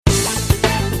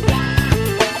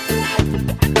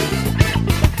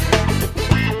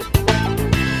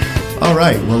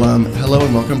right. Well, hello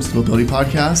and welcome to the Mobility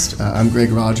Podcast. I'm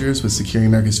Greg Rogers with Securing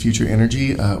America's Future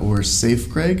Energy, or SAFE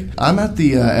Greg. I'm at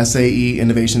the SAE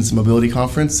Innovations and Mobility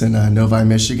Conference in Novi,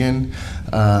 Michigan,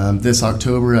 this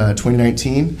October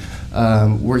 2019.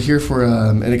 We're here for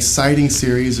an exciting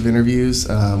series of interviews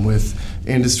with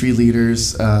industry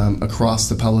leaders across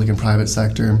the public and private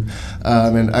sector.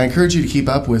 And I encourage you to keep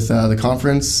up with the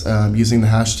conference using the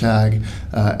hashtag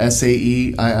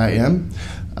SAE IIM.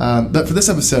 But for this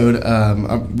episode,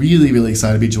 I'm really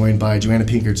excited to be joined by Joanna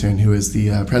Pinkerton, who is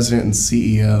the President and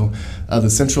CEO of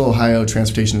the Central Ohio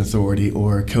Transportation Authority,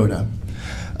 or COTA.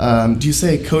 Do you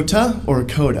say COTA or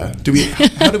COTA?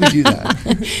 How do we do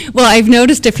that? Well, I've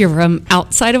noticed if you're from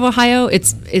outside of Ohio,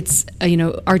 it's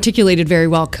articulated very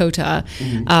well, COTA.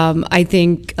 Mm-hmm. I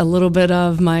think a little bit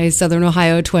of my Southern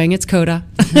Ohio twang, it's COTA.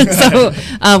 So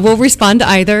we'll respond to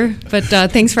either. But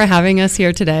thanks for having us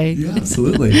here today. Yeah,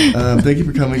 absolutely. Thank you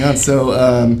for coming on. So,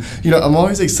 I'm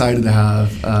always excited to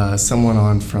have someone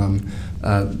on from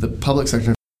the public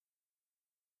sector,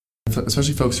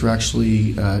 especially folks who are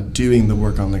actually doing the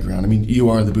work on the ground. I mean, you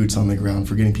are the boots on the ground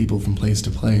for getting people from place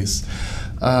to place.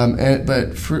 I'd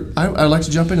like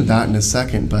to jump into that in a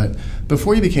second, but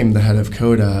before you became the head of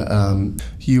COTA,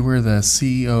 you were the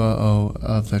COO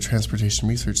of the Transportation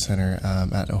Research Center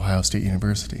at Ohio State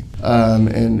University.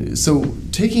 And so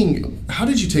how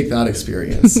did you take that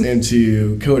experience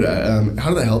into COTA? How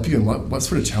did that help you, and what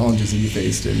sort of challenges have you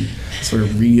faced in sort of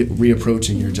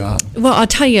reapproaching your job? Well, I'll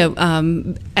tell you,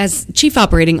 as Chief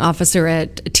Operating Officer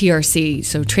at TRC,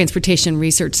 so Transportation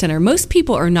Research Center, most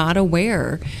people are not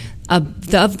aware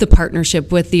of the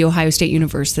partnership with the Ohio State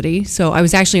University. So I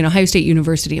was actually an Ohio State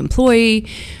University employee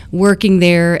working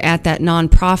there at that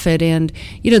nonprofit, and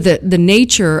the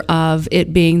nature of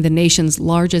it being the nation's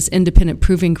largest independent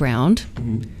proving ground,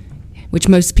 mm-hmm. which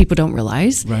most people don't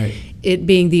realize. Right. It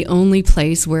being the only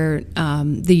place where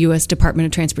the U.S. Department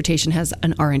of Transportation has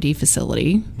an R&D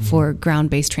facility mm-hmm. for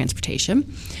ground-based transportation.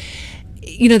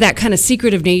 That kind of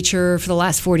secretive nature for the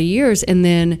last 40 years, and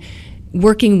then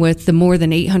working with the more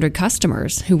than 800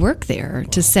 customers who work there. Wow.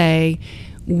 To say,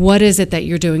 what is it that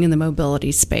you're doing in the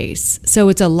mobility space? So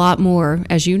it's a lot more,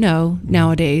 as you know,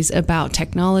 nowadays about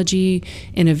technology,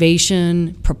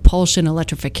 innovation, propulsion,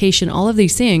 electrification, all of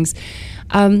these things.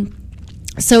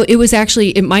 So it was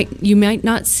actually, you might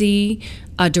not see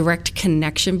a direct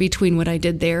connection between what I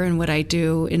did there and what I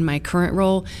do in my current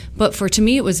role, but to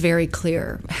me it was very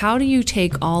clear. How do you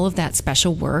take all of that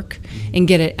special work and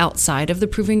get it outside of the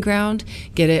proving ground,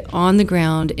 get it on the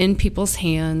ground in people's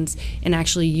hands, and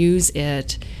actually use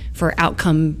it for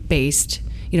outcome-based?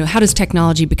 How does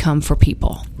technology become for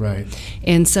people? Right.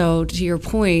 And so, to your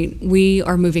point, we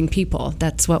are moving people.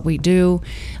 That's what we do.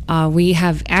 We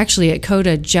have actually at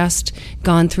COTA just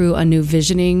gone through a new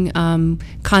visioning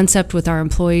concept with our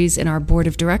employees and our board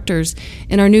of directors.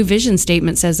 And our new vision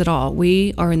statement says it all.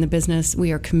 We are in the business.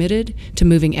 We are committed to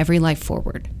moving every life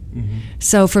forward. Mm-hmm.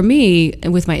 So for me,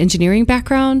 with my engineering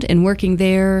background and working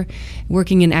there,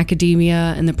 working in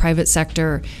academia and the private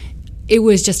sector, it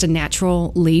was just a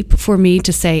natural leap for me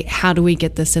to say, how do we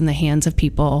get this in the hands of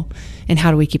people, and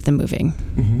how do we keep them moving?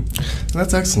 Mm-hmm.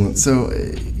 That's excellent. So,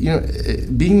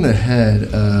 being the head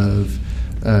of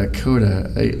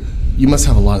COTA, you must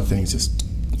have a lot of things just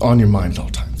on your mind at all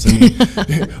times. I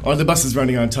mean, are the buses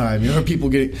running on time? Are people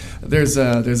getting? There's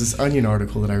this Onion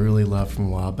article that I really love from a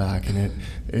while back, and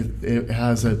it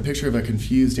has a picture of a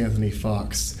confused Anthony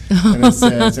Fox, and it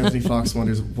says Anthony Fox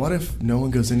wonders, what if no one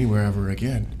goes anywhere ever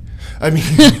again? I mean,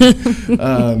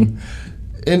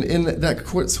 and that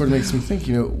sort of makes me think,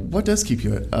 what does keep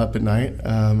you up at night?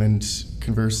 And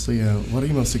conversely, what are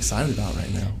you most excited about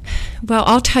right now? Well,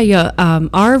 I'll tell you,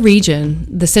 our region,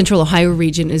 the Central Ohio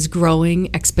region, is growing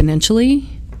exponentially.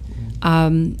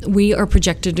 We are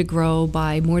projected to grow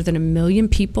by more than 1 million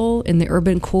people in the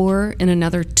urban core and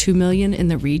another 2 million in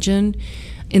the region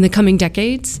in the coming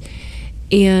decades.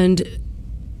 And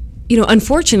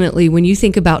unfortunately, when you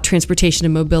think about transportation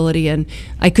and mobility, and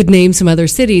I could name some other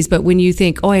cities, but when you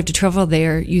think, I have to travel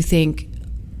there, you think,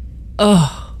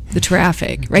 the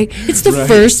traffic, right? It's the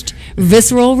first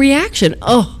visceral reaction.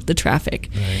 The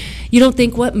traffic. Right. You don't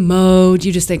think what mode,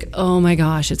 you just think, oh my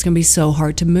gosh, it's going to be so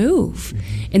hard to move.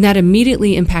 Mm-hmm. And that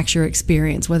immediately impacts your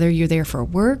experience, whether you're there for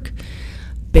work,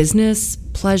 business,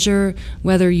 pleasure,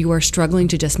 whether you are struggling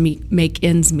to just make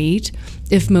ends meet.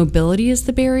 If mobility is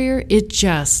the barrier, it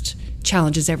just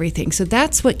challenges everything. So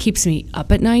that's what keeps me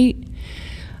up at night.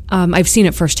 I've seen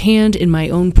it firsthand in my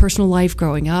own personal life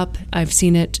growing up. I've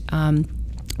seen it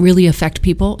really affect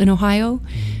people in Ohio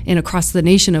and across the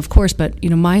nation, of course, but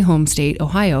my home state,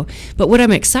 Ohio. But what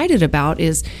I'm excited about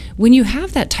is when you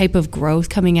have that type of growth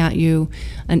coming at you,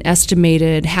 an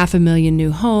estimated 500,000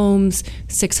 new homes,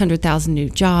 600,000 new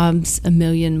jobs, 1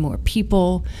 million more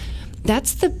people,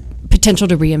 that's the potential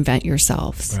to reinvent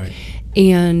yourselves. Right.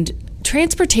 And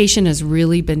transportation has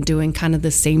really been doing kind of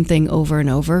the same thing over and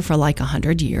over for like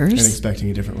 100 years. And expecting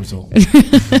a different result.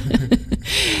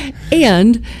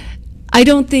 And I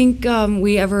don't think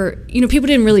we ever, people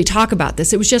didn't really talk about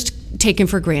this. It was just taken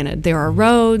for granted. There are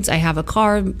roads. I have a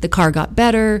car. The car got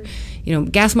better.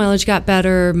 Gas mileage got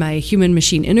better. My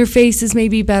human-machine interface is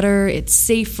maybe better. It's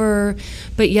safer.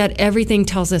 But yet everything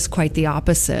tells us quite the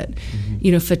opposite.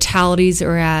 Mm-hmm. Fatalities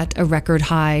are at a record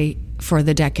high for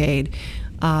the decade.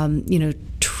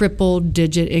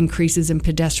 Triple-digit increases in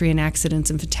pedestrian accidents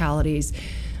and fatalities.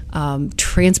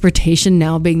 Transportation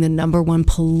now being the number one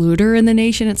polluter in the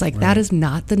nation. It's like, that is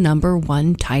not the number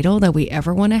one title that we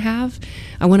ever want to have.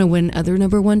 I want to win other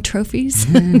number one trophies,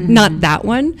 not that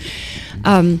one.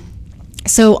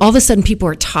 So all of a sudden people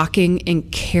are talking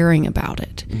and caring about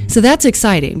it. Mm-hmm. So that's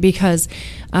exciting because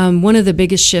one of the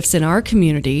biggest shifts in our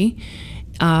community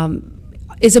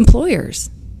is employers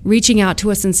reaching out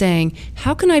to us and saying,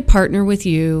 how can I partner with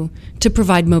you to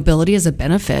provide mobility as a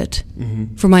benefit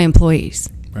for my employees?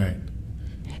 Right.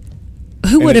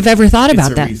 Who would have ever thought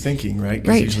about that? It's a rethinking, right?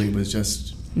 Because usually it was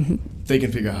just, they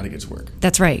can figure out how to get to work.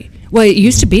 That's right. Well, it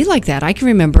used to be like that. I can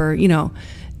remember,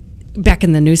 back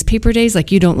in the newspaper days,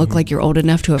 like, you don't look like you're old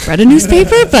enough to have read a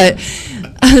newspaper, but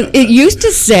it used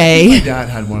to say... My dad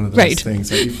had one of those things.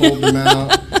 Like, you fold them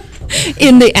out.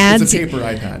 In the ads, it's a paper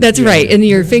iPad. That's right, and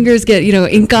your fingers get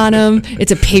ink on them.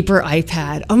 It's a paper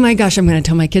iPad. Oh my gosh, I'm going to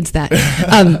tell my kids that.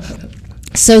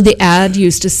 So the ad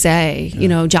used to say,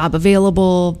 job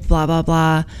available, blah blah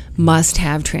blah, must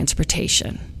have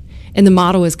transportation, and the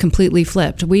model is completely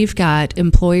flipped. We've got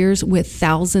employers with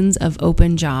thousands of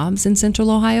open jobs in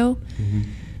Central Ohio,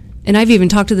 and I've even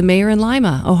talked to the mayor in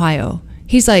Lima, Ohio.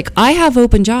 He's like, I have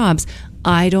open jobs.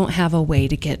 I don't have a way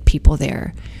to get people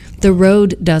there. The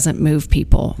road doesn't move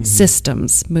people.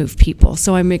 Systems move people.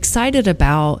 So I'm excited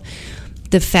about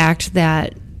the fact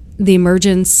that the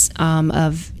emergence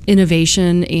of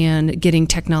innovation and getting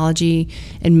technology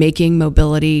and making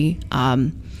mobility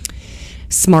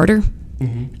smarter.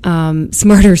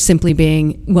 Smarter simply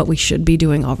being what we should be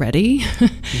doing already,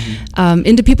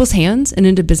 into people's hands and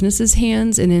into businesses'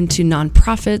 hands and into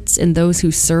nonprofits and those who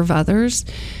serve others.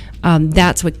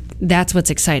 That's what's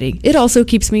exciting. It also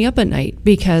keeps me up at night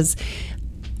because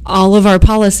all of our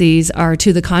policies are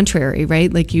to the contrary,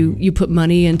 right? Like you put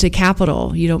money into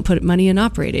capital, you don't put money in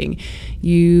operating.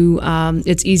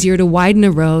 It's easier to widen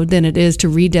a road than it is to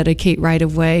rededicate right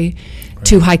of way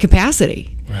to high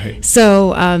capacity. Right.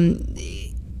 So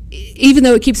even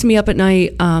though it keeps me up at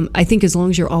night, I think as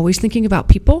long as you're always thinking about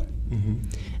people,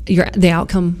 the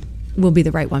outcome will be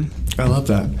the right one. I love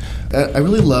that. I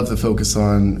really love the focus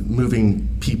on moving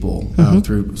people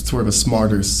through sort of a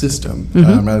smarter system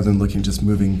rather than just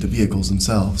moving the vehicles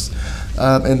themselves.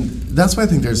 And that's why I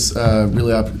think there's a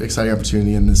really exciting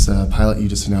opportunity in this pilot you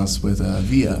just announced with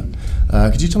VIA.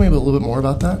 Could you tell me a little bit more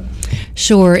about that?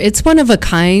 Sure. It's one of a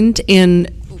kind,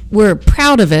 and we're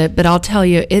proud of it, but I'll tell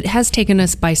you, it has taken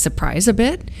us by surprise a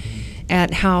bit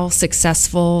at how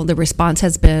successful the response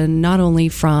has been, not only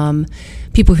from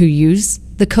people who use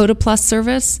the COTA Plus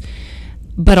service,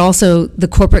 but also the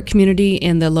corporate community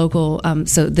and the local,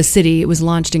 so the city. It was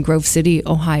launched in Grove City,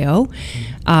 Ohio,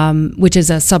 which is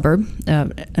a suburb,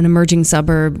 an emerging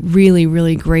suburb, really,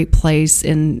 really great place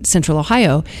in central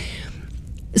Ohio.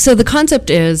 So the concept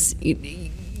is,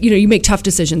 you make tough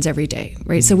decisions every day,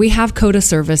 right? So we have COTA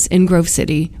service in Grove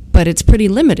City, but it's pretty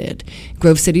limited.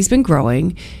 Grove City's been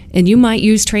growing, and you might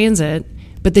use transit,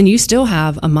 but then you still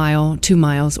have 1 mile, 2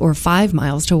 miles, or 5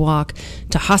 miles to walk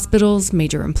to hospitals,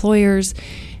 major employers.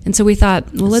 And so we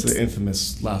thought, well, it's the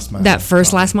infamous last mile. That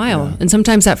first last mile. Yeah. And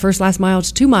sometimes that first last mile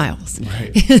is 2 miles.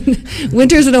 Right.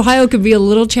 Winters in Ohio could be a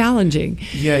little challenging.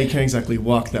 Yeah, you can't exactly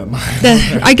walk that mile.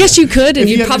 I guess you could, and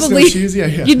you'd probably,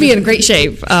 you'd be in great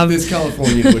shape. This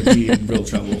California would be in real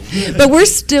trouble. But we're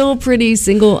still pretty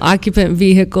single occupant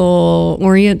vehicle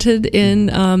oriented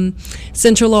in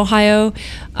central Ohio.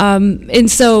 And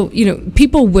so,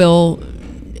 people will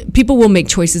make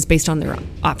choices based on their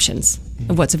options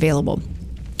of what's available.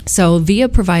 So VIA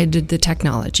provided the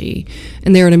technology,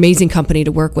 and they're an amazing company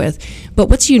to work with. But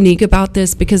what's unique about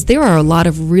this, because there are a lot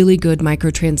of really good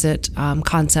microtransit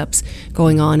concepts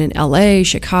going on in LA,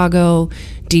 Chicago,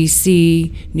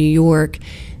 DC, New York.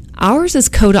 Ours is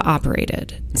COTA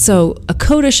operated. So a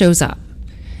COTA shows up,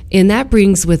 and that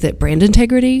brings with it brand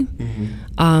integrity,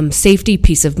 safety,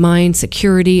 peace of mind,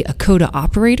 security, a COTA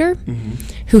operator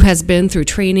who has been through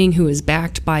training, who is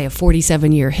backed by a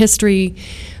 47-year history,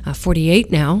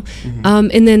 48 now,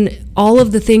 and then all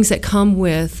of the things that come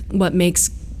with what makes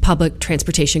public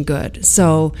transportation good.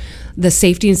 So the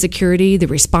safety and security, the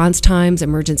response times,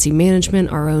 emergency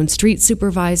management, our own street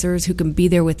supervisors who can be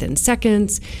there within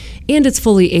seconds, and it's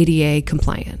fully ADA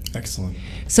compliant. Excellent.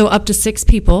 So up to 6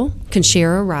 people can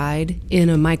share a ride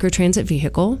in a microtransit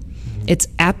vehicle. It's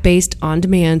app-based, on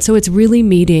demand, so it's really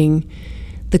meeting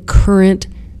the current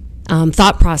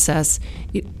thought process.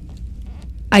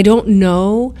 I don't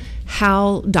know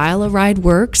how Dial-A-Ride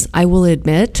works, I will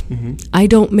admit. I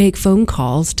don't make phone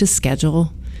calls to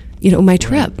schedule, my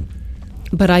trip. Right.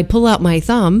 But I pull out my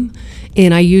thumb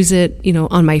and I use it,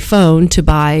 on my phone to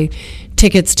buy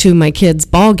tickets to my kids'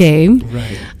 ball game.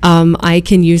 Right. I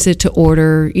can use it to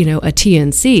order, a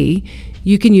TNC.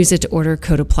 You can use it to order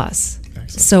COTA Plus. Excellent.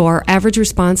 So our average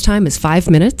response time is 5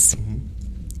 minutes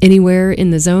anywhere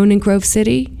in the zone in Grove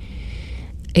City.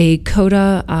 A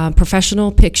COTA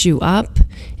professional picks you up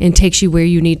and takes you where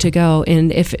you need to go.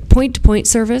 And if point-to-point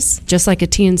service, just like a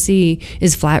TNC,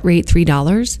 is flat rate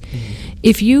 $3,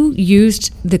 if you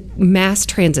used the mass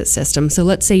transit system, so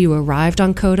let's say you arrived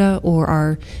on COTA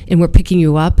and we're picking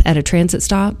you up at a transit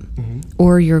stop,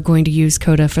 or you're going to use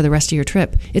COTA for the rest of your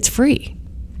trip, it's free.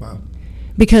 Wow.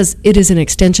 Because it is an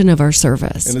extension of our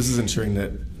service. And this is ensuring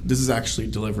that this is actually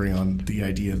delivering on the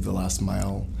idea of the last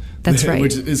mile. That's right.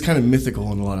 Which is kind of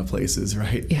mythical in a lot of places,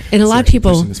 right? Yeah. And a lot of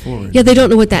people, they don't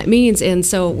know what that means. And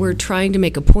so we're trying to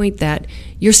make a point that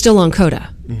you're still on COTA.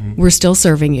 We're still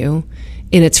serving you.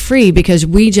 And it's free because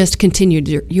we just continued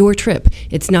your trip.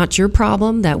 It's not your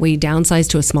problem that we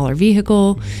downsized to a smaller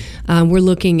vehicle. We're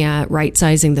looking at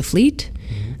right-sizing the fleet.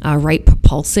 Right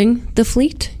propulsing the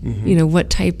fleet,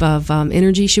 what type of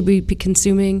energy should we be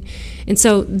consuming? And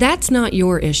so that's not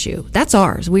your issue. That's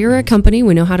ours. We are a company.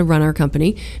 We know how to run our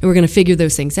company, and we're going to figure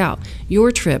those things out.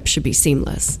 Your trip should be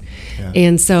seamless. Yeah.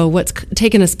 And so what's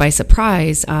taken us by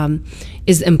surprise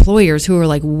is employers who are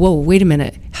like, whoa, wait a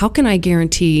minute. How can I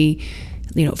guarantee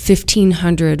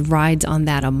 1,500 rides on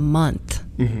that a month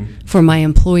for my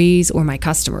employees or my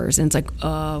customers? And it's like,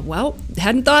 well,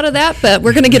 hadn't thought of that, but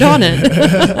we're going to get on it.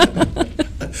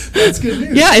 That's good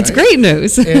news. Yeah, it's great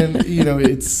news. And,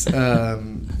 it's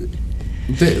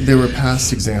there were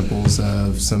past examples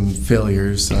of some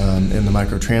failures in the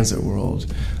microtransit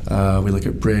world. We look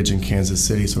at Bridge in Kansas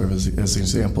City sort of as an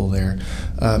example there.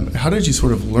 How did you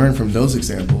sort of learn from those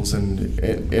examples,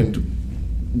 and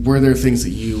were there things that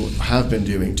you have been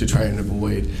doing to try and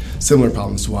avoid similar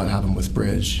problems to what happened with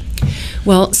Bridge?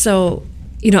 Well, so,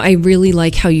 I really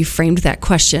like how you framed that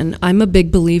question. I'm a big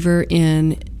believer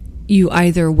in you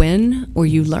either win or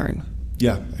you learn.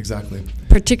 Yeah, exactly.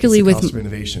 Particularly with the cost of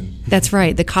innovation. That's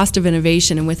right, the cost of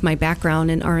innovation. And with my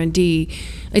background in R&D,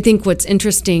 I think what's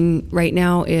interesting right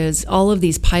now is all of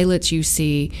these pilots you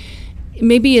see.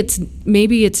 Maybe it's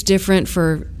different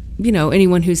for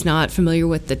anyone who's not familiar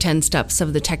with the 10 steps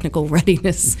of the technical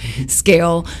readiness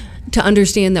scale to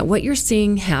understand that what you're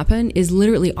seeing happen is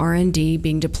literally R&D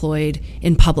being deployed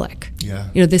in public. Yeah.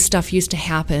 This stuff used to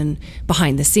happen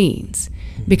behind the scenes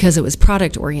because it was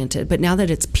product oriented, but now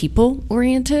that it's people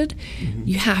oriented,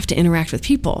 you have to interact with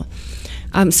people.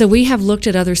 So we have looked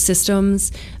at other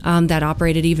systems that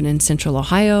operated even in Central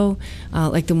Ohio,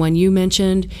 like the one you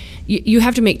mentioned. You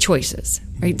have to make choices,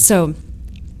 right? So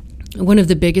one of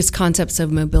the biggest concepts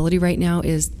of mobility right now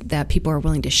is that people are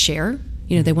willing to share.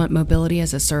 They want mobility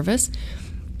as a service.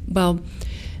 Well,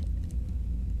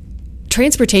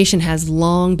 transportation has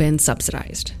long been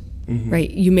subsidized,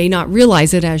 right? You may not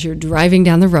realize it as you're driving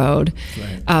down the road.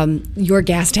 Right. Your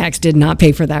gas tax did not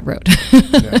pay for that road.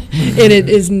 And it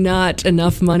is not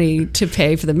enough money to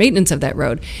pay for the maintenance of that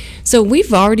road. So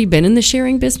we've already been in the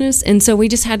sharing business, and so we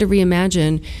just had to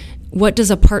reimagine, what does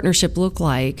a partnership look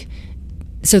like?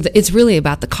 So it's really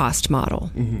about the cost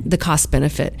model, the cost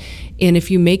benefit. And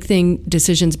if you make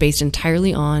decisions based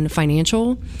entirely on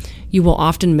financial, you will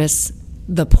often miss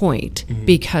the point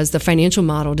because the financial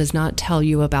model does not tell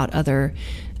you about other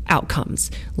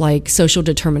outcomes like social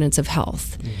determinants of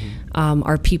health.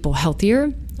 Are people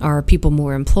healthier? Are people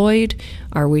more employed?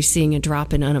 Are we seeing a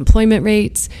drop in unemployment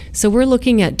rates? So we're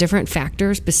looking at different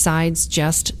factors besides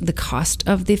just the cost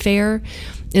of the fare.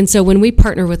 And so when we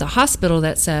partner with a hospital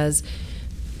that says,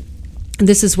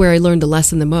 this is where I learned the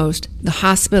lesson the most, the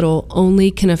hospital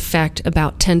only can affect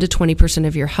about 10 to 20%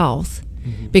 of your health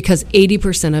because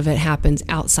 80% of it happens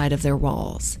outside of their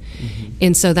walls.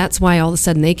 And so that's why all of a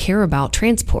sudden they care about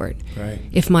transport. Right.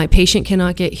 If my patient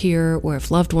cannot get here, or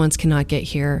if loved ones cannot get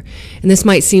here, and this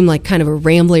might seem like kind of a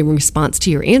rambling response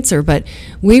to your answer, but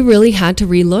we really had to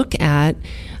relook at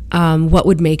what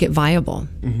would make it viable.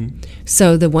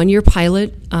 So the 1-year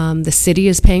pilot, the city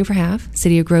is paying for half,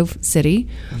 City of Grove City.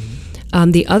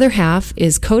 The other half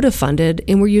is COTA funded,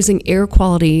 and we're using air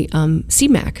quality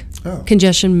CMAQ,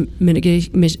 congestion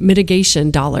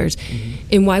mitigation dollars.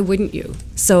 And why wouldn't you?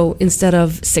 So instead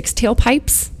of 6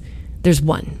 tailpipes, there's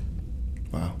 1.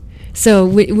 Wow. So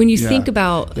when you think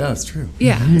about... Yeah, that's true.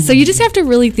 Yeah. So you just have to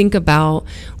really think about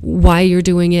why you're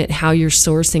doing it, how you're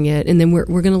sourcing it, and then we're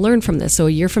going to learn from this. So a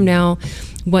year from now,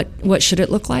 what should it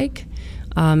look like?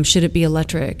 Should it be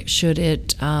electric? Should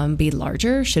it be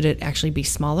larger? Should it actually be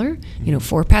smaller?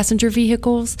 4-passenger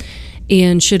vehicles?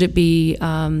 And should it be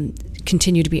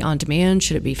continue to be on demand?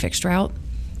 Should it be fixed route?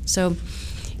 So,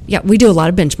 yeah, we do a lot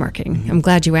of benchmarking. I'm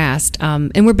glad you asked.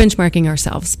 And we're benchmarking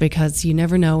ourselves because you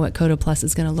never know what COTA Plus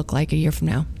is going to look like a year from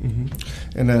now.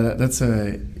 And it's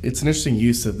an interesting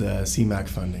use of the CMAQ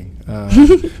funding,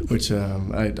 which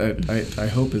I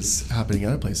hope is happening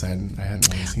other places. I hadn't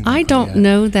really seen that. I don't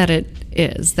know that it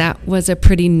is. That was a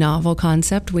pretty novel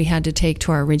concept we had to take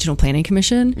to our regional planning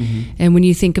commission. And when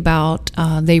you think about,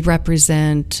 they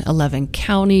represent 11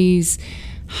 counties,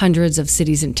 hundreds of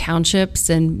cities and townships,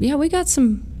 and yeah, we got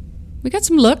some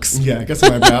looks. Yeah, I got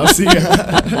some eyebrows.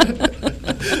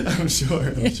 I'm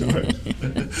sure.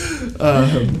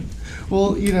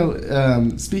 Well,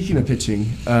 speaking of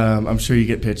pitching, I'm sure you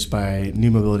get pitched by new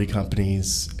mobility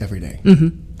companies every day.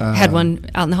 Had one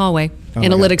out in the hallway.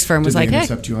 Analytics firm was did like, they hey.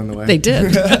 intercept you on the way? They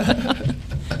did.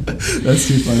 That's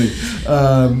too funny.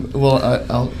 I'll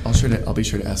be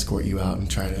sure to escort you out and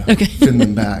try to fin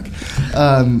them back.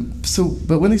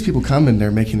 But when these people come and they're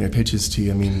making their pitches to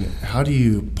you, I mean, how do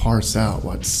you parse out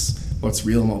what's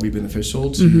real and what will be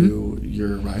beneficial to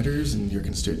your riders and your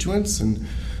constituents, and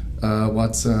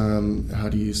how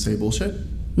do you say bullshit?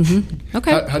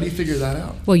 Okay. How do you figure that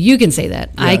out? Well, you can say that.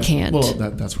 Yeah, I can't. Well,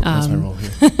 that's my role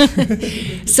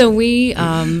here. So we,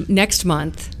 next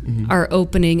month, are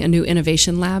opening a new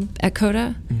innovation lab at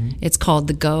COTA. It's called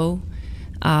the GO,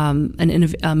 a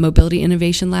mobility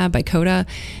innovation lab by COTA.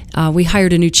 We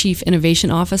hired a new chief innovation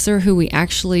officer who we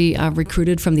actually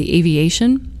recruited from the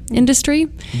aviation industry.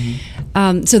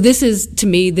 So this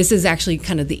is actually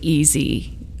kind of the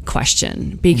easy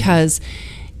question, because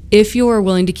if you are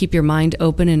willing to keep your mind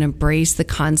open and embrace the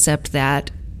concept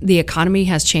that the economy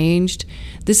has changed,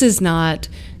 this is not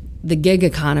the gig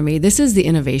economy, this is the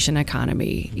innovation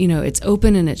economy. It's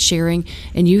open and it's sharing,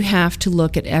 and you have to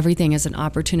look at everything as an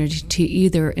opportunity to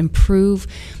either improve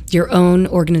your own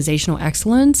organizational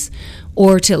excellence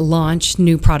or to launch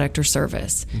new product or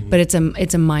service. But it's a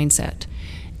mindset.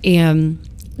 And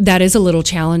that is a little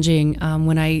challenging.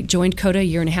 When I joined COTA a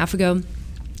year and a half ago,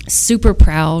 super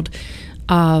proud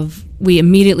we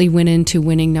immediately went into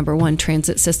winning #1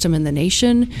 transit system in the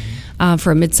nation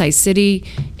for a mid-sized city,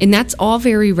 and that's all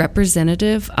very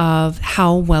representative of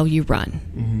how well you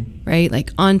run, right?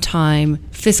 Like on time,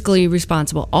 fiscally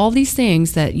responsible, all these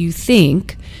things that you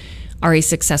think are a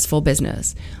successful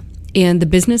business. And the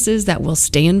businesses that will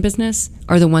stay in business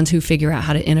are the ones who figure out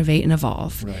how to innovate and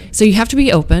evolve. Right. So you have to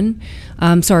be open.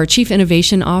 So our chief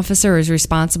innovation officer is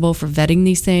responsible for vetting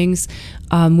these things.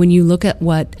 When you look at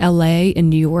what LA and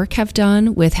New York have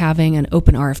done with having an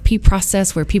open RFP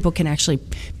process where people can actually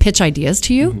pitch ideas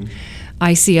to you,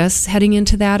 I see us heading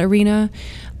into that arena.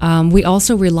 We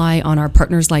also rely on our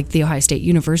partners like The Ohio State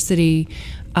University,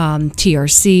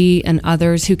 TRC, and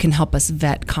others who can help us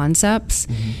vet concepts.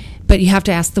 But you have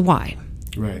to ask the why.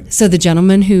 Right. So the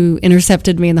gentleman who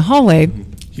intercepted me in the hallway...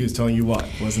 He was telling you what,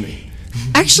 wasn't he?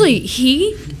 Actually,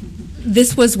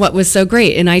 this was what was so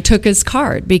great, and I took his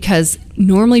card because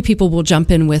normally people will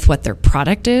jump in with what their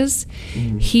product is.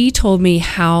 He told me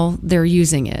how they're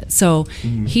using it. So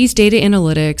he's data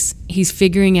analytics. He's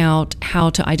figuring out how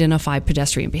to identify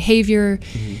pedestrian behavior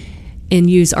and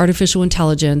use artificial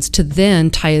intelligence to then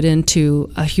tie it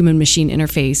into a human-machine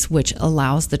interface, which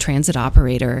allows the transit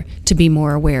operator to be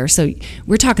more aware. So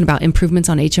we're talking about improvements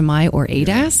on HMI or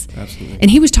ADAS. Yeah, absolutely.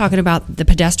 And he was talking about the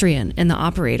pedestrian and the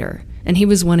operator, and he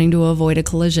was wanting to avoid a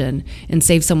collision and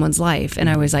save someone's life. And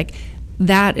I was like,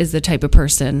 that is the type of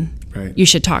person you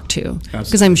should talk to.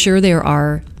 Because I'm sure there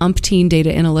are umpteen data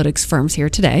analytics firms here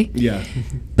today. Yeah.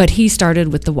 But he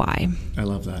started with the why. I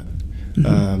love that.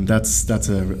 That's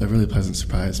a really pleasant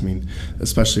surprise. I mean,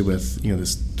 especially with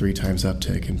this 3 times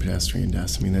uptick in pedestrian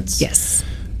deaths. I mean, it's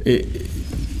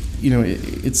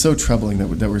so troubling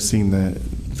that we're seeing the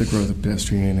the growth of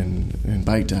pedestrian and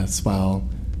bike deaths, while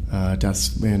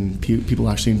deaths in people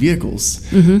actually in vehicles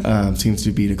seems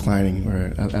to be declining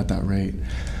or at that rate.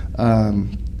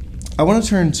 I want to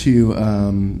turn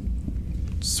to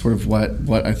sort of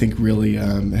what I think really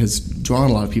has drawn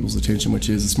a lot of people's attention, which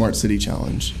is the Smart City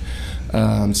Challenge.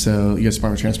 So U.S.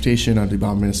 Department of Transportation under the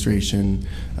Obama administration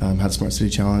had the Smart City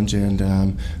Challenge,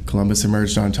 and Columbus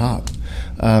emerged on top.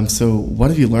 So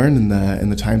what have you learned in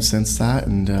the time since that,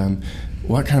 and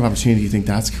what kind of opportunity do you think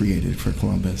that's created for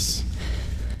Columbus?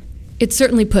 It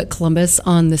certainly put Columbus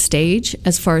on the stage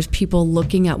as far as people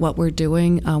looking at what we're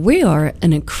doing. We are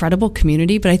an incredible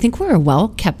community, but I think we're a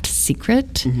well-kept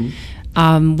secret.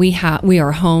 We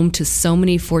are home to so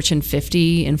many Fortune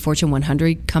 50 and Fortune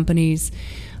 100 companies.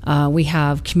 We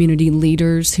have community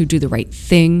leaders who do the right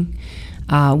thing.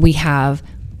 We have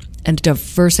a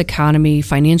diverse economy,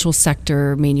 financial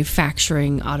sector,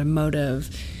 manufacturing, automotive.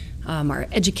 Our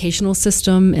educational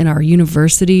system and our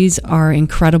universities are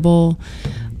incredible.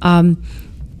 I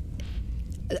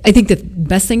think the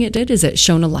best thing it did is it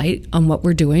shone a light on what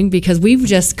we're doing, because we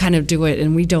just kind of do it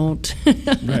and we don't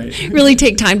really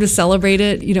take time to celebrate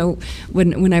it. You know,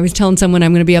 when I was telling someone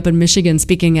I'm going to be up in Michigan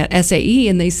speaking at SAE,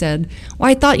 and they said, "Well,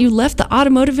 I thought you left the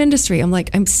automotive industry." I'm like,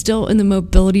 I'm still in the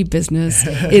mobility business.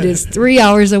 It is 3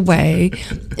 hours away,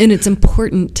 and it's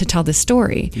important to tell the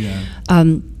story.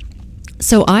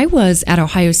 So I was at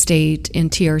Ohio State and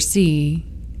TRC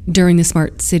during the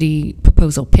Smart City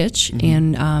proposal pitch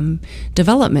and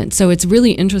development. So it's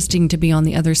really interesting to be on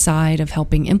the other side of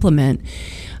helping implement.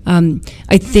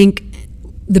 I think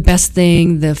the best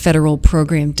thing the federal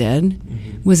program did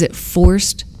was it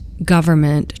forced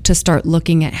government to start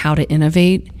looking at how to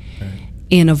innovate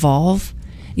and evolve.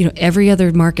 You know, every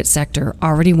other market sector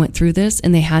already went through this,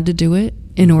 and they had to do it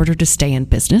in order to stay in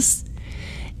business.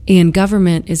 And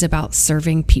government is about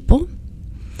serving people.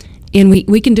 And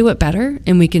we can do it better,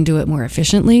 and we can do it more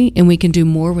efficiently, and we can do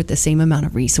more with the same amount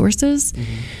of resources.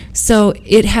 So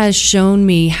it has shown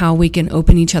me how we can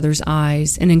open each other's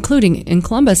eyes, and including in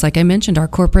Columbus, like I mentioned, our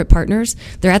corporate partners,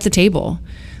 they're at the table.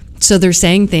 So they're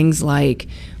saying things like,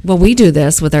 well, we do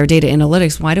this with our data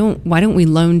analytics. Why don't we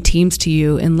loan teams to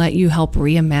you and let you help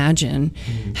reimagine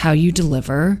how you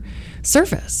deliver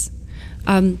service?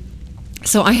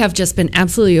 So I have just been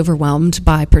absolutely overwhelmed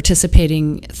by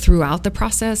participating throughout the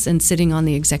process and sitting on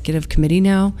the executive committee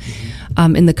now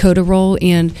in the COTA role.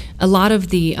 And a lot of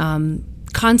the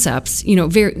concepts, you know,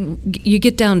 you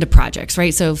get down to projects,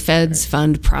 right? So feds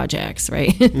fund projects,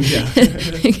 right?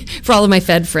 For all of my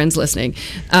Fed friends listening.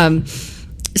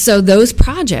 So those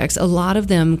projects, a lot of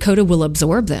them, COTA will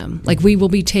absorb them. Like, we will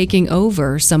be taking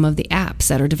over some of the apps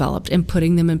that are developed and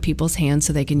putting them in people's hands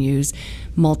so they can use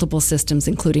multiple systems,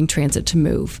 including transit to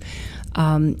move.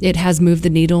 It has moved the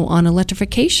needle on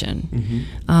electrification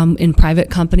in private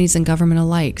companies and government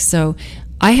alike. So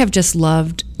I have just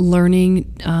loved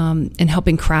learning and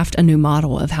helping craft a new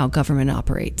model of how government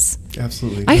operates.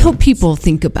 Absolutely. I hope people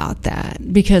think about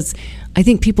that, because I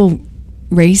think people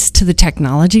race to the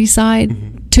technology side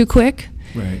too quick.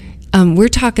 Right. We're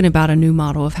talking about a new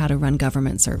model of how to run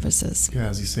government services. Yeah,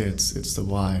 as you say, it's the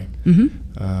why,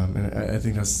 and I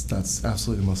think that's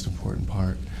absolutely the most important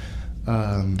part.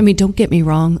 I mean, don't get me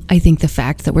wrong. I think the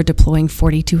fact that we're deploying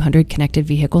 4,200 connected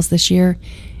vehicles this year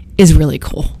is really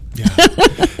cool. Yeah.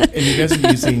 And you guys are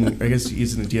using the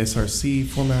DSRC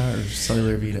format or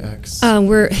cellular V2X?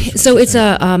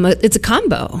 It's a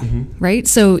combo, right?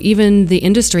 So even the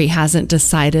industry hasn't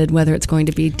decided whether it's going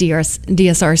to be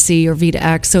DSRC or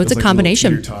V2X. So it's a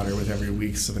combination. There's like a little teeter-totter with every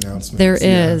week's of announcements. There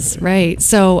is, right?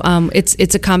 So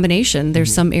it's a combination.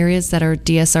 There's some areas that are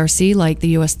DSRC, like the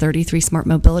US 33 Smart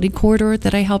Mobility Corridor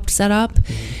that I helped set up.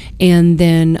 And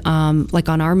then like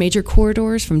on our major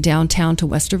corridors from downtown to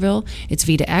Westerville, it's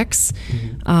V2X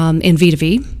and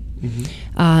V2V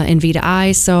and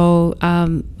V2I. So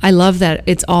I love that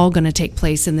it's all going to take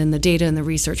place, and then the data and the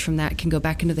research from that can go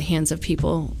back into the hands of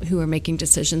people who are making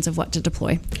decisions of what to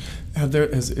deploy.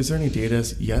 Is there any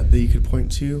data yet that you could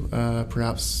point to,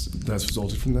 perhaps, that's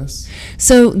resulted from this?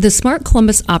 So the Smart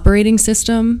Columbus operating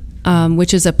system,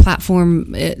 which is a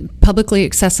platform publicly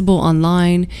accessible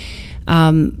online,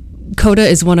 COTA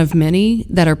is one of many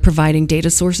that are providing data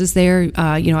sources there.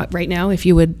 Right now, if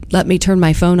you would let me turn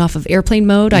my phone off of airplane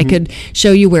mode, I could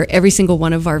show you where every single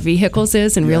one of our vehicles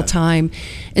is in real time.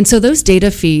 And so those data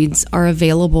feeds are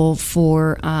available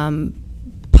for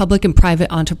public and private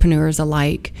entrepreneurs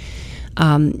alike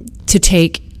to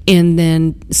take and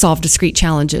then solve discrete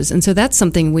challenges. And so that's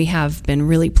something we have been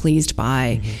really pleased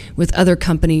by with other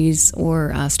companies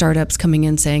or startups coming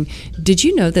in saying, did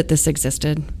you know that this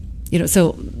existed?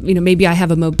 Maybe I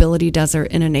have a mobility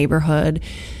desert in a neighborhood,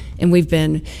 and we've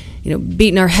been,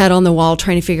 beating our head on the wall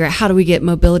trying to figure out how do we get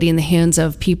mobility in the hands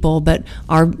of people, but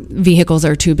our vehicles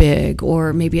are too big,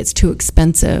 or maybe it's too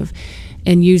expensive.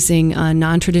 And using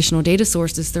non-traditional data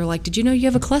sources, they're like, did you know you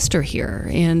have a cluster here?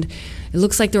 And it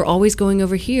looks like they're always going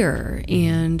over here.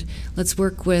 And let's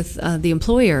work with the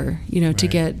employer, to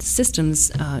get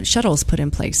systems, shuttles put in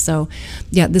place. So,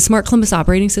 yeah, the Smart Columbus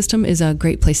operating system is a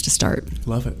great place to start.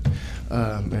 Love it.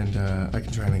 And I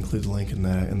can try and include the link in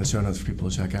the show notes for people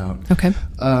to check out. Okay.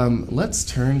 Let's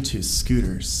turn to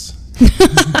scooters.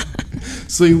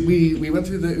 So we went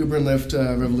through the Uber and Lyft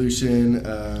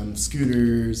revolution.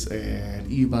 Scooters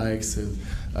and e-bikes have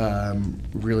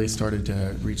really started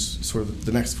to reach sort of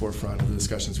the next forefront of the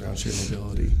discussions around shared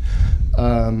mobility.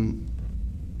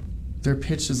 They're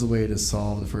pitched as a way to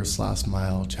solve the first last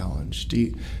mile challenge.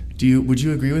 Would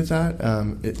you agree with that?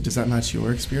 Does that match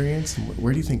your experience? And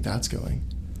where do you think that's going?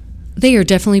 They are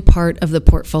definitely part of the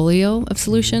portfolio of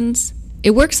solutions. Mm-hmm.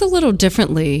 It works a little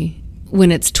differently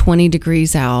when it's 20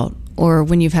 degrees out or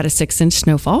when you've had a 6-inch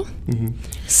snowfall. Mm-hmm.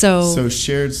 So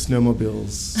shared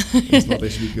snowmobiles is what they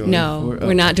should be going no, for?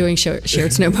 We're not doing shared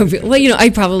snowmobile. Well, I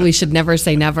probably should never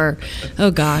say never.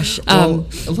 Oh, gosh. Well,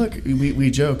 look,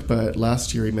 we joke, but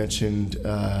last year we mentioned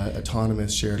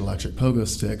autonomous shared electric pogo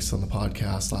sticks on the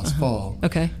podcast last fall.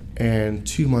 Okay. And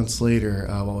 2 months later,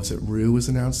 what was it? Rue was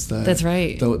announced. That's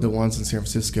right. The ones in San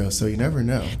Francisco. So you never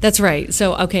know. That's right.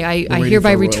 So okay, I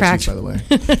hereby retract. By the way,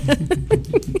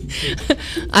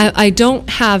 I don't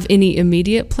have any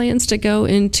immediate plans to go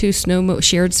into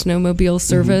shared snowmobile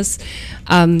service,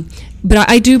 but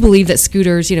I do believe that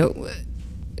scooters,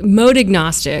 mode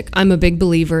agnostic. I'm a big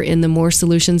believer in the more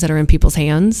solutions that are in people's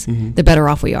hands, the better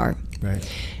off we are. Right.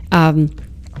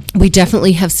 We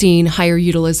definitely have seen higher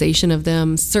utilization of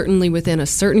them, certainly within a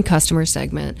certain customer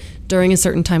segment during a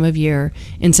certain time of year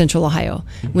in Central Ohio.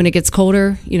 When it gets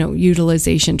colder,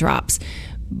 utilization drops.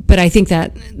 But I think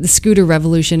that the scooter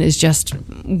revolution is just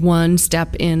one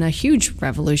step in a huge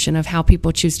revolution of how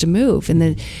people choose to move.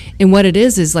 And what it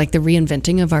is like the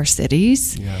reinventing of our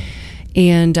cities. Yeah.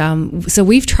 And so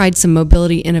we've tried some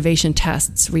mobility innovation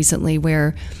tests recently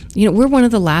where, we're one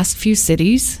of the last few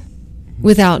cities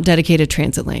without dedicated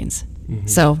transit lanes.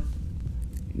 So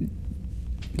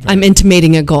I'm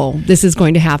intimating a goal. This is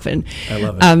going to happen. I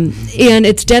love it. And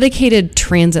it's dedicated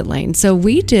transit lane. So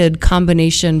we did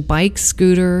combination bike,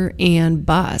 scooter, and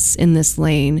bus in this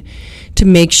lane to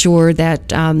make sure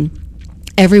that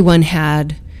everyone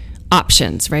had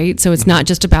options, right? So it's not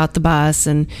just about the bus,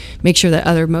 and make sure that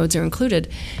other modes are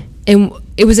included. And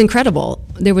it was incredible.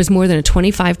 There was more than a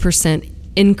 25%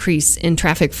 increase in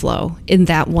traffic flow in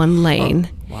that one lane.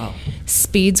 Wow.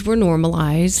 Speeds were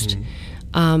normalized.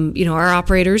 Our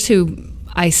operators, who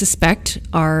I suspect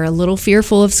are a little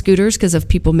fearful of scooters because of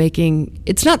people making,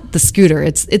 it's not the scooter,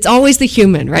 it's always the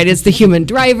human, right? It's the human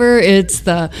driver, it's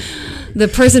the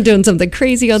person doing something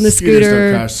crazy on the Scooters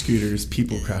scooter. Don't crash scooters,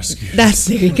 people crash scooters.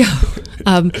 There you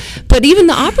go. But even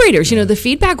the operators, the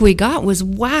feedback we got was,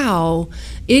 wow,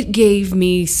 it gave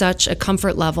me such a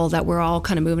comfort level that we're all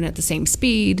kind of moving at the same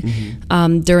speed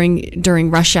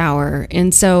during rush hour.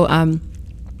 And so,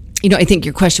 I think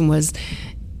your question was,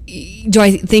 do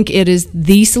I think it is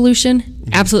the solution?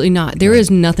 Absolutely not. There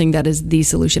is nothing that is the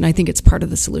solution. I think it's part of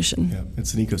the solution. Yeah,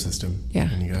 it's an ecosystem.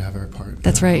 Yeah. And you got to have every part.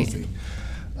 That's right. Healthy.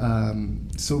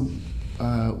 So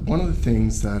one of the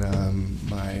things that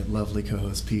my lovely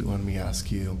co-host Pete wanted me to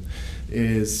ask you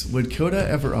is, would COTA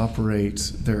ever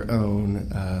operate their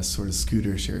own sort of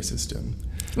scooter share system?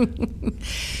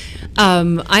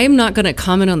 I am not going to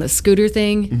comment on the scooter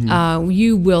thing.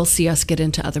 You will see us get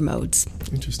into other modes.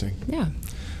 Interesting. Yeah.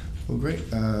 Well, great.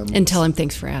 And tell him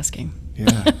thanks for asking.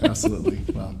 Yeah, absolutely.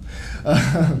 Wow.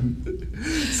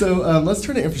 So let's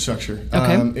turn to infrastructure.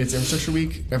 Okay. It's Infrastructure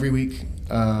Week every week,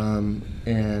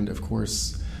 and of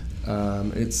course,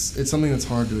 it's something that's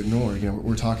hard to ignore.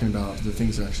 We're talking about the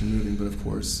things that are actually moving, but of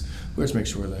course, we have to make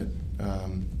sure that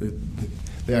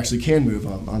they actually can move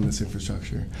on this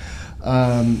infrastructure.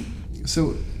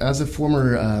 So, as a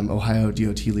former Ohio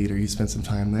DOT leader, you spent some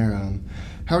time there.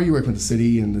 How are you working with the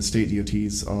city and the state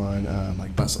DOTs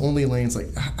on bus-only lanes?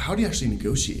 How do you actually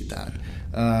negotiate that?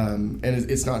 And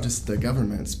it's not just the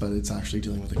governments, but it's actually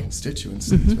dealing with the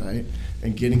constituencies, right?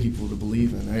 And getting people to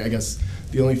believe in. I guess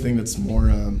the only thing that's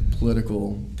more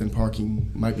political than parking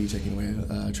might be taking away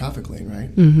a traffic lane, right?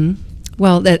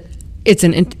 Well,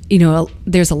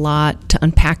 there's a lot to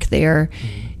unpack there.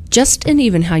 Just in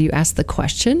even how you ask the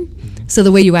question. So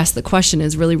the way you ask the question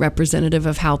is really representative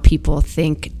of how people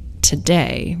think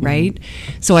today, right?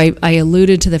 So I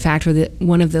alluded to the fact that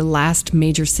one of the last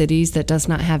major cities that does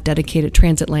not have dedicated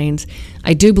transit lanes,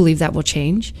 I do believe that will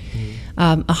change.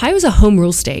 Ohio is a home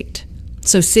rule state.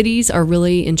 So cities are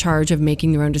really in charge of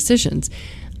making their own decisions.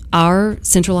 Our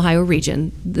Central Ohio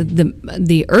region,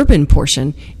 the urban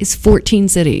portion, is 14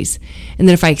 cities. And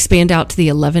then if I expand out to the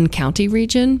 11 county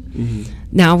region,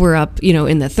 now we're up,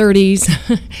 in the 30s.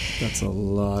 That's a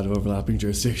lot of overlapping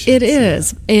jurisdictions. It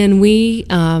is. And we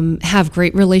have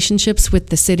great relationships with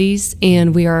the cities,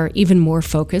 and we are even more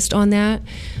focused on that,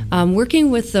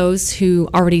 working with those who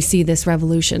already see this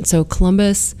revolution. So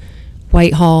Columbus,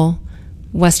 Whitehall,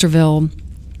 Westerville,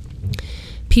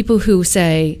 people who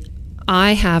say,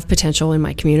 I have potential in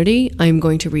my community, I'm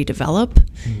going to redevelop,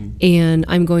 and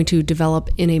I'm going to develop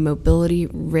in a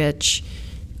mobility-rich,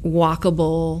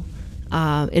 walkable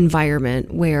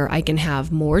environment where I can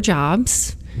have more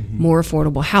jobs, more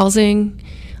affordable housing,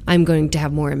 I'm going to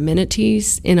have more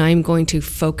amenities, and I'm going to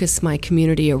focus my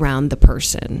community around the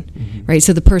person, right?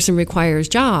 So the person requires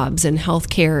jobs and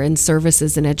healthcare and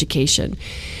services and education.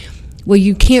 Well,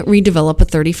 you can't redevelop a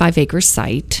 35-acre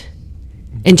site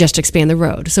and just expand the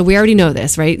road. So we already know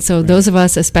this, right? So those of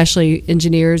us, especially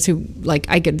engineers who,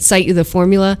 I could cite you the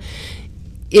formula,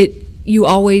 you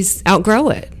always outgrow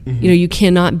it. You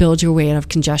cannot build your way out of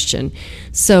congestion.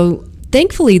 So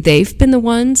thankfully, they've been the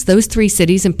ones, those 3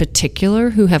 cities in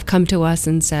particular, who have come to us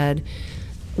and said,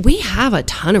 we have a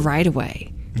ton of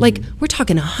right-of-way. We're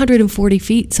talking 140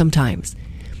 feet sometimes.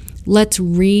 Let's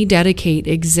rededicate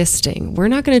existing. We're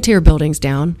not going to tear buildings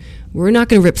down. We're not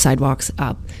going to rip sidewalks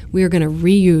up. We are going to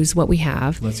reuse what we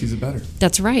have. Let's use it better.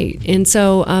 That's right. And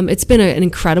so it's been an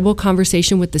incredible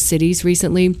conversation with the cities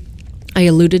recently. I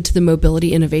alluded to the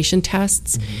mobility innovation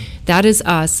tests. That is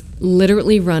us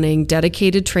literally running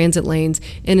dedicated transit lanes.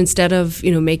 And instead of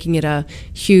making it a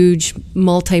huge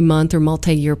multi-month or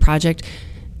multi-year project,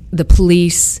 the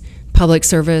police, public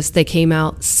service, they came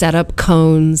out, set up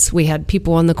cones. We had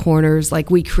people on the corners.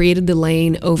 We created the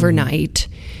lane overnight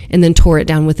and then tore it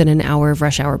down within an hour of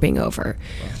rush hour being over.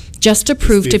 Wow. Just to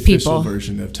prove to people. It's the official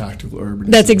version of tactical urbanism.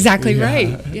 That's exactly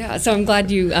right. Yeah. So I'm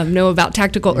glad you know about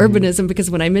tactical urbanism, because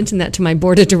when I mentioned that to my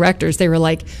board of directors, they were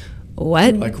like,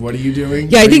 what? What are you doing?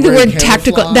 Yeah, I think the word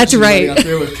tactical, that's right. Out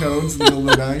there with cones in the middle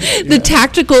of the night? Yeah. The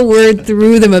tactical word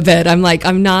threw them a bit. I'm like,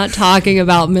 I'm not talking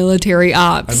about military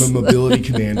ops. I'm a mobility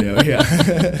commando, yeah.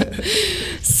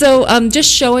 So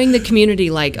just showing the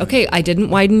community, okay, I didn't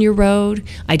widen your road.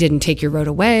 I didn't take your road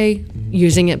away,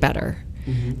 using it better.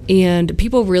 And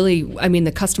people really,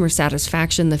 the customer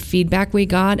satisfaction, the feedback we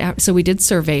got. So we did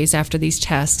surveys after these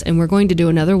tests, and we're going to do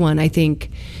another one, I think.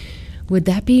 Would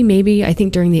that be maybe, I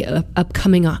think during the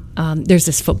upcoming, there's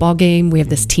this football game. We have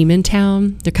this team in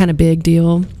town. They're kind of big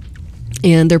deal.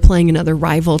 And they're playing another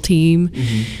rival team.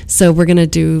 So we're going to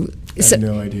do. I have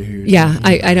no idea who you're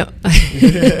I don't.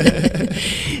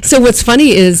 So what's funny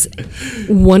is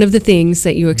one of the things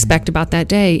that you expect about that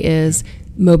day is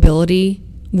mobility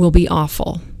will be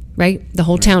awful, right? The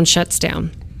whole town shuts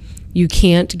down. You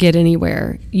can't get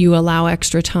anywhere. You allow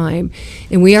extra time.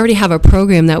 And we already have a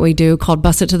program that we do called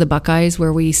Bus It to the Buckeyes,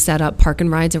 where we set up park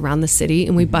and rides around the city,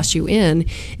 and we bus you in,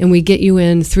 and we get you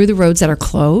in through the roads that are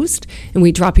closed, and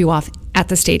we drop you off at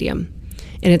the stadium.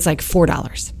 And it's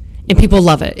 $4. And people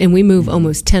love it. And we move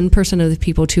almost 10% of the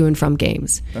people to and from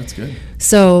games. That's good.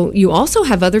 So you also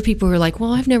have other people who are like,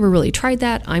 well, I've never really tried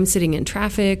that. I'm sitting in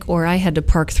traffic, or I had to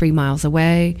park 3 miles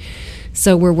away.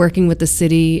 So we're working with the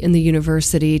city and the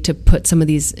university to put some of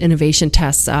these innovation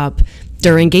tests up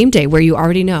during game day, where you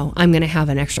already know I'm going to have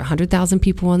an extra 100,000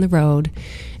 people on the road.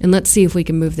 And let's see if we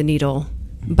can move the needle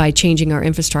by changing our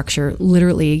infrastructure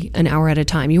literally an hour at a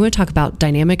time. You want to talk about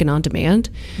dynamic and on demand?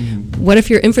 What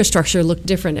if your infrastructure looked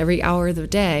different every hour of the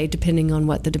day depending on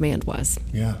what the demand was?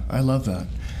 Yeah, I love that.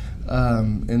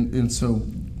 And so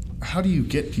how do you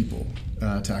get people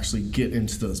to actually get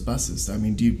into those buses?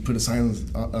 Do you put a sign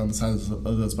on the side of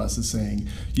those buses saying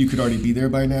you could already be there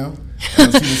by now?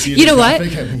 You know what?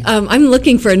 I'm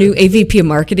looking for a new AVP of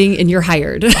marketing, and you're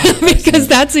hired. Because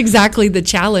that's exactly the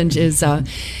challenge is...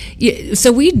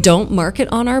 So we don't market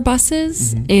on our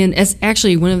buses, and as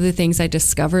actually one of the things I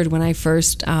discovered when I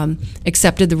first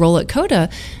accepted the role at COTA,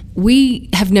 we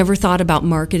have never thought about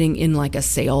marketing in a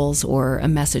sales or a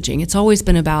messaging. It's always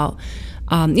been about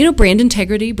brand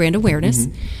integrity, brand awareness.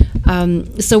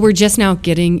 So we're just now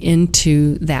getting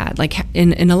into that,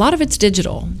 and a lot of it's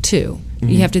digital too.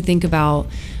 You have to think about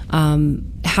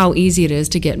how easy it is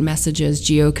to get messages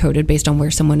geocoded based on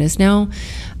where someone is now.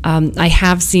 I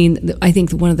have seen, I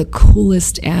think one of the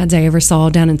coolest ads I ever saw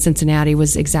down in Cincinnati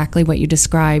was exactly what you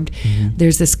described.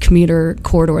 There's this commuter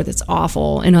corridor that's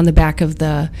awful, and on the back of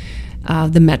the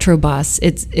Metro bus,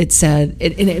 it said,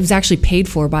 and it was actually paid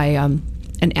for by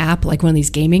an app, like one of these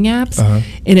gaming apps,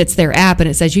 and it's their app, and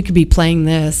it says you could be playing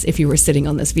this if you were sitting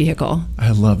on this vehicle.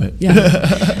 I love it.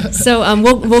 Yeah. So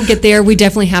we'll get there. We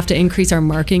definitely have to increase our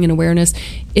marketing and awareness.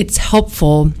 It's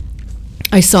helpful.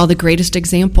 I saw the greatest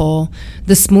example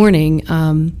this morning.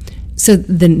 So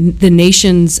the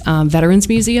nation's Veterans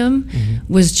Museum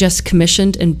was just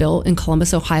commissioned and built in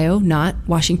Columbus, Ohio, not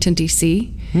Washington,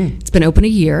 D.C. It's been open a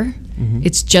year.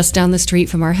 It's just down the street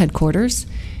from our headquarters.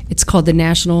 It's called the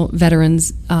National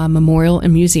Veterans Memorial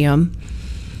and Museum.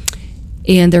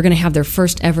 And they're going to have their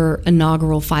first ever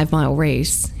inaugural 5-mile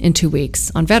race in 2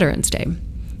 weeks on Veterans Day.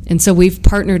 And so we've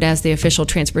partnered as the official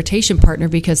transportation partner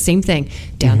because same thing,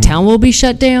 downtown will be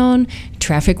shut down,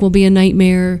 traffic will be a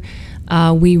nightmare.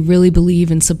 We really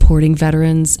believe in supporting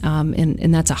veterans,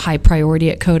 and that's a high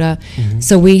priority at COTA.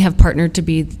 So we have partnered to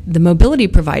be the mobility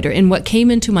provider. And what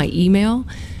came into my email,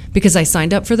 because I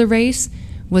signed up for the race,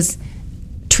 was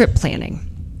trip planning,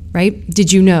 right?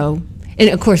 Did you know? And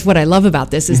of course, what I love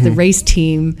about this is the race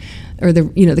team or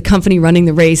the company running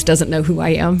the race doesn't know who I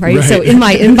am, right? So in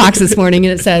my inbox this morning,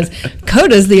 and it says,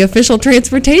 COTA's the official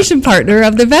transportation partner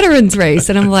of the veterans race.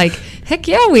 And I'm like, heck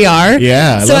yeah, we are.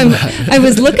 Yeah, so I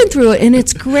was looking through it, and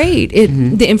it's great.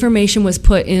 The information was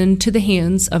put into the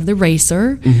hands of the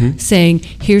racer, saying,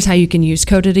 here's how you can use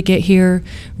COTA to get here.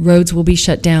 Roads will be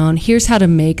shut down. Here's how to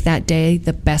make that day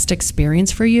the best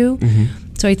experience for you.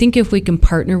 So I think if we can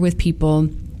partner with people,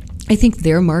 I think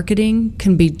their marketing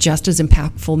can be just as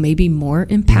impactful, maybe more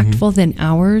impactful than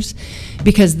ours,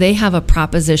 because they have a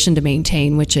proposition to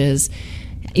maintain, which is,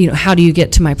 how do you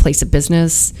get to my place of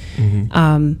business?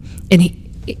 And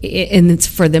it's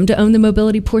for them to own the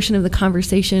mobility portion of the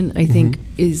conversation, I think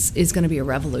is going to be a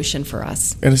revolution for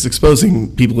us. And it's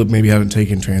exposing people that maybe haven't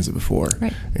taken transit before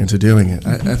into doing it.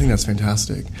 I think that's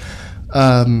fantastic.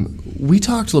 We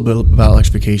talked a little bit about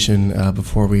electrification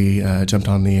before we jumped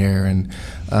on the air, and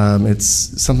it's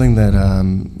something that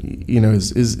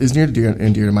is near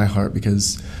and dear to my heart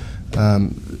because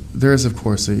there is, of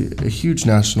course, a huge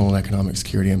national and economic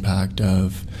security impact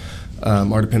of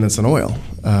our dependence on oil.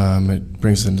 It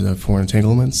brings us into foreign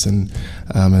entanglements, and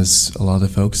as a lot of the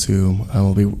folks who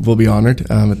will be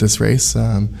honored at this race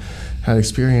had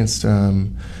experienced.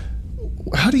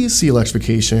 How do you see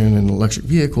electrification and electric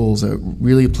vehicles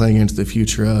really playing into the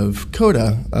future of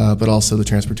COTA, but also the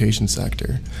transportation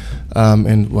sector?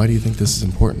 And why do you think this is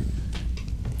important?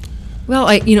 Well,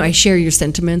 I share your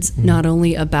sentiments, not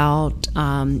only about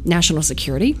national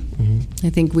security. I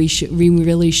think we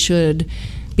really should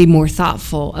be more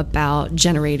thoughtful about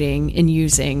generating and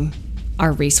using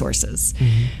our resources.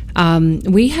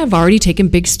 We have already taken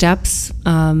big steps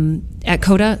at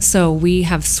COTA, so we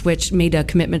have made a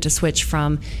commitment to switch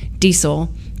from diesel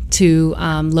to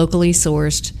locally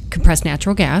sourced compressed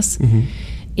natural gas.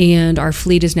 And our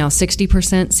fleet is now 60%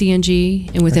 CNG,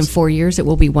 and within 4 years it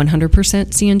will be 100%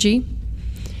 CNG.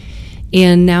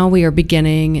 And now we are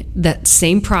beginning that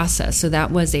same process. So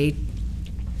that was a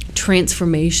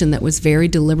transformation that was very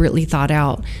deliberately thought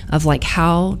out of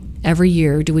how every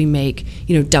year do we make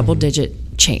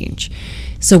double-digit change.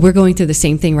 So we're going through the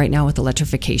same thing right now with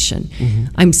electrification.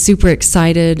 I'm super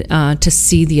excited to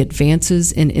see the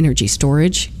advances in energy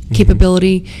storage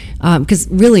capability, because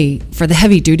really for the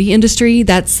heavy-duty industry,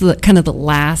 that's kind of the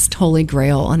last holy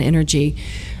grail on energy.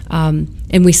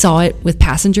 And we saw it with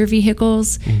passenger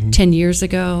vehicles 10 years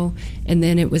ago, and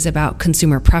then it was about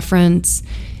consumer preference.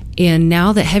 And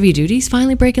now that heavy duty is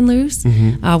finally breaking loose,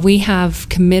 we have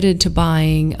committed to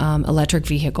buying electric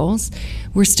vehicles.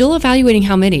 We're still evaluating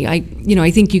how many. I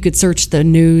think you could search the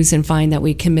news and find that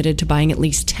we committed to buying at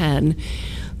least 10.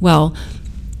 Well,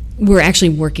 we're actually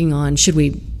working on should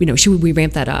we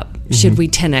ramp that up? Should we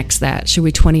 10x that? Should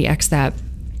we 20x that?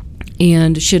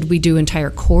 And should we do entire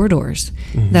corridors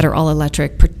that are all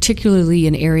electric, particularly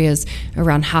in areas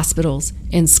around hospitals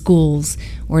and schools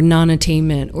or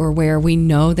non-attainment, or where we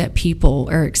know that people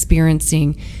are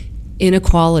experiencing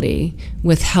inequality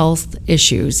with health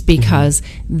issues because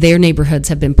their neighborhoods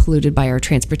have been polluted by our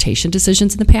transportation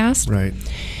decisions in the past. Right.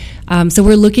 So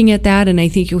we're looking at that, and I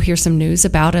think you'll hear some news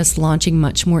about us launching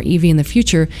much more EV in the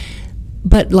future.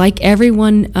 But like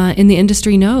everyone in the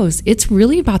industry knows, it's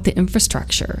really about the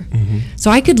infrastructure.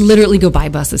 So I could literally go buy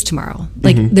buses tomorrow.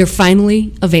 They're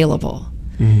finally available.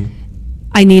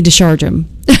 I need to charge them.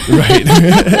 Right.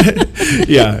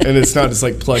 Yeah, and it's not just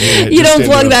plugging it. You don't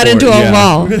plug that into a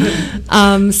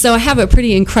wall. So I have a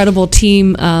pretty incredible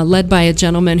team led by a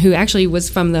gentleman who actually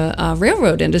was from the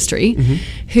railroad industry,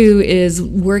 who is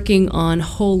working on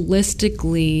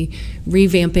holistically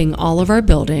revamping all of our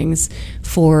buildings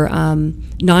for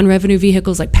non-revenue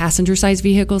vehicles, like passenger-sized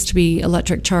vehicles, to be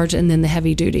electric charged, and then the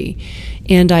heavy duty.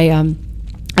 And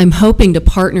I'm hoping to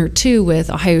partner too with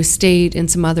Ohio State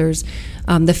and some others.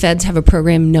 The feds have a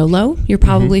program, NOLO. You're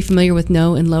probably familiar with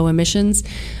no and low emissions.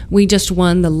 We just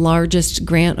won the largest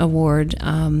grant award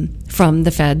from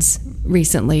the feds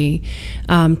recently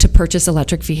to purchase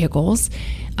electric vehicles.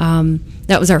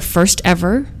 That was our first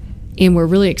ever, and we're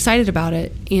really excited about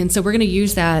it. And so we're going to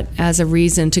use that as a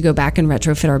reason to go back and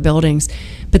retrofit our buildings.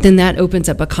 But then that opens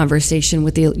up a conversation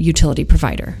with the utility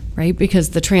provider, right?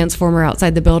 Because the transformer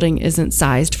outside the building isn't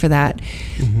sized for that.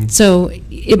 So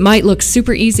it might look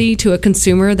super easy to a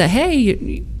consumer that,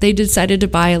 hey, they decided to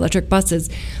buy electric buses.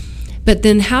 But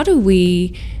then how do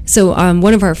we, so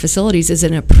one of our facilities is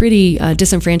in a pretty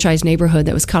disenfranchised neighborhood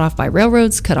that was cut off by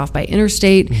railroads, cut off by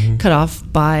interstate, cut off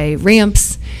by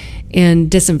ramps,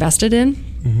 and disinvested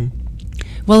in.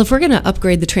 Well, if we're going to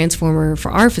upgrade the transformer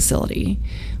for our facility,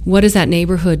 what does that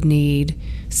neighborhood need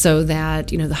so that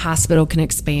the hospital can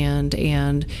expand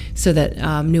and so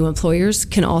that new employers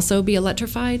can also be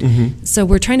electrified? So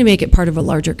we're trying to make it part of a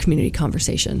larger community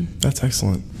conversation. That's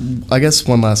excellent. I guess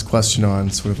one last question on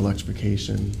sort of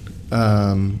electrification.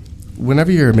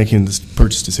 Whenever you're making this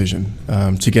purchase decision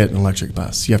to get an electric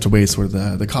bus, you have to weigh sort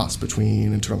of the cost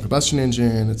between internal combustion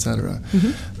engine, et cetera.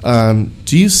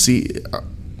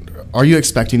 Are you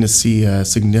expecting to see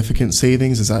significant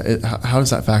savings? How is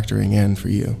that factoring in for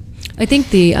you? I think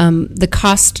the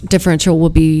cost differential will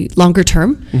be longer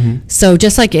term. So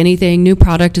just like anything, new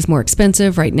product is more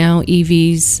expensive. Right now,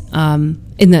 EVs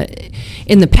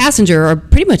in the passenger are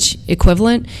pretty much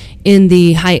equivalent. In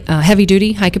the heavy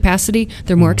duty, high capacity,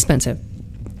 they're more expensive.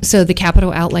 So the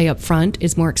capital outlay up front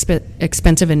is more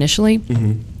expensive initially.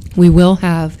 We will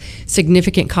have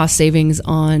significant cost savings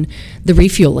on the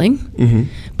refueling,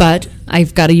 but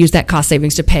I've got to use that cost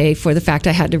savings to pay for the fact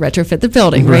I had to retrofit the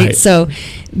building, right? So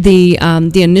the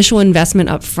initial investment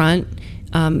up front,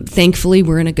 thankfully,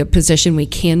 we're in a good position. We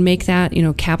can make that,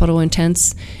 capital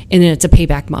intense, and it's a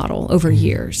payback model over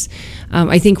years.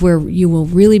 I think where you will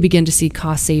really begin to see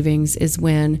cost savings is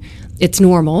when it's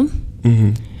normal.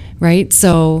 Right?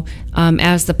 So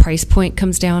as the price point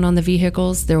comes down on the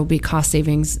vehicles, there will be cost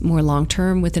savings more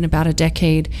long-term within about a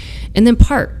decade. And then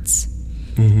parts.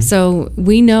 So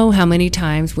we know how many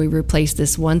times we replace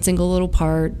this one single little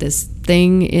part, this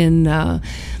thing in,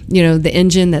 the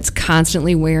engine that's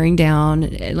constantly wearing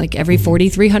down. Like every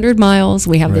 4,300 miles,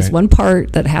 we have this one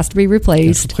part that has to be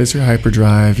replaced. Replace your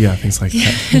hyperdrive, things like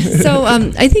that. So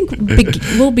I think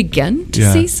we'll begin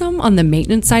to see some on the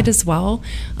maintenance side as well,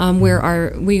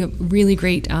 where we have really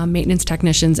great maintenance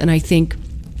technicians, and I think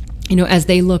as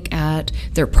they look at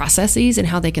their processes and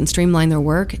how they can streamline their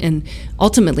work and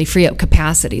ultimately free up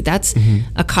capacity, that's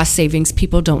a cost savings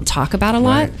people don't talk about a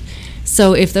lot.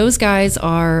 So if those guys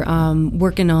are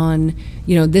working on,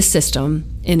 this system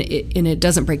and it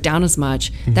doesn't break down as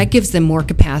much, that gives them more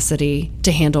capacity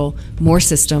to handle more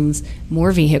systems,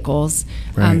 more vehicles.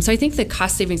 So I think the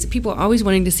cost savings, people are always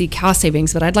wanting to see cost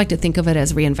savings, but I'd like to think of it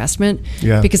as reinvestment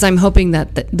because I'm hoping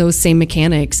that those same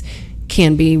mechanics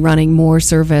can be running more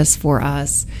service for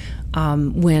us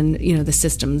when the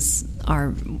systems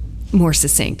are more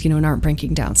succinct, and aren't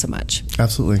breaking down so much.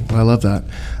 Absolutely. Well, I love that.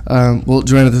 Well,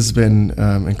 Joanna, this has been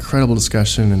incredible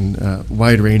discussion and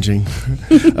wide-ranging.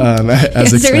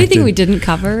 Is there anything we didn't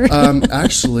cover?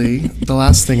 Actually, the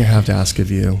last thing I have to ask of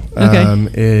you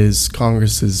is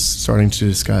Congress is starting to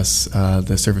discuss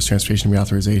the Surface Transportation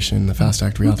Reauthorization, the FAST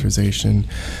Act reauthorization.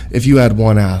 If you had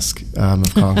one ask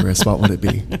of Congress, what would it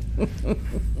be?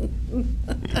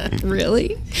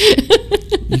 Really?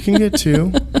 You can get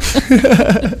two.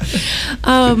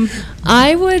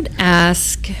 I would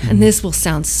ask, and this will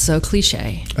sound so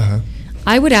cliche,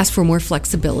 I would ask for more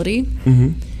flexibility.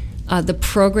 The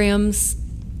programs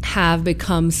have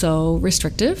become so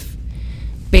restrictive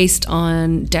based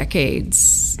on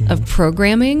decades of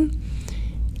programming,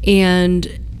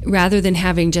 and rather than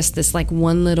having just this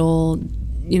one little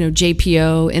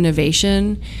JPO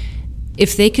innovation,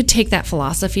 if they could take that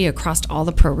philosophy across all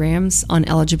the programs on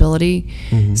eligibility,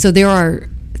 so there are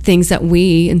things that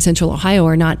we in Central Ohio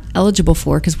are not eligible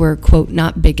for because we're, quote,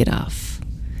 not big enough.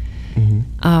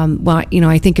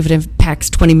 I think if it impacts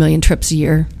 20 million trips a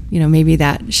year, maybe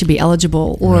that should be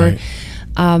eligible. Or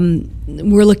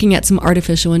we're looking at some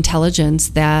artificial intelligence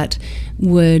that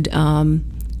would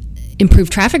improve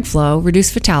traffic flow, reduce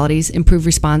fatalities, improve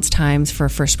response times for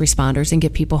first responders, and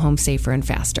get people home safer and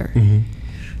faster.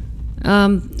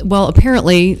 Well,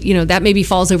 apparently, that maybe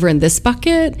falls over in this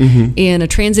bucket, and a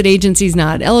transit agency is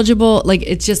not eligible.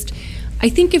 It's just, I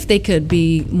think if they could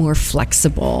be more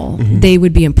flexible, they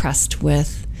would be impressed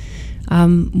with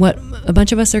what a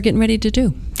bunch of us are getting ready to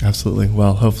do. Absolutely.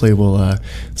 Well, hopefully we'll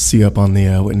see you up on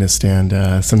the witness stand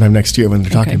sometime next year when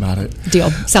they're talking about it. Deal.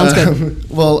 Sounds good.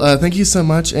 Well, thank you so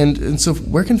much. And so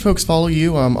where can folks follow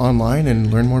you online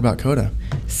and learn more about COTA?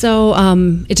 So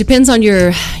it depends on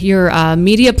your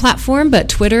media platform, but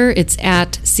Twitter, it's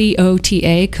at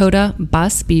COTA, COTA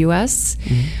Bus, B-U-S.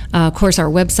 Mm-hmm. Of course, our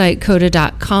website,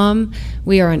 COTA.com.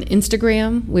 We are on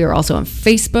Instagram. We are also on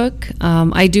Facebook.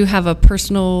 I do have a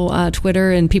personal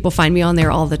Twitter, and people find me on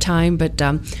there all the time, but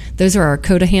those are our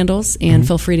COTA handles, and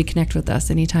feel free to connect with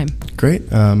us anytime. Great.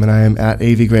 And I am at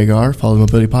AVGregR. Follow the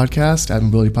Mobility Podcast, at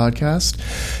Mobility Podcast,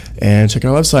 and check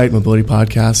out our website,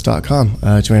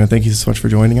 mobilitypodcast.com. Joanna, thank you so much for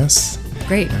joining us.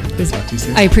 Great. Talk to you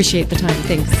soon. I appreciate the time.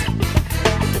 Thanks.